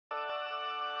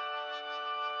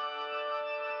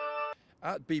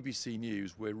At BBC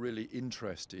News, we're really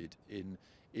interested in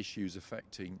issues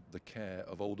affecting the care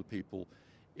of older people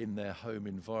in their home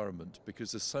environment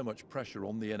because there's so much pressure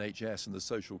on the NHS and the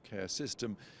social care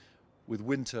system with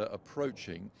winter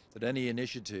approaching that any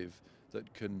initiative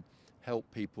that can help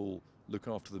people look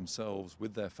after themselves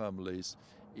with their families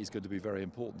is going to be very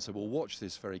important. So we'll watch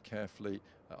this very carefully.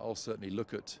 I'll certainly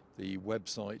look at the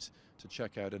website to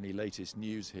check out any latest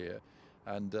news here.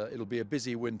 And it'll be a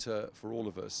busy winter for all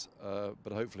of us,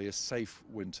 but hopefully a safe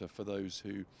winter for those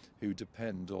who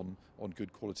depend on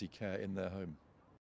good quality care in their home.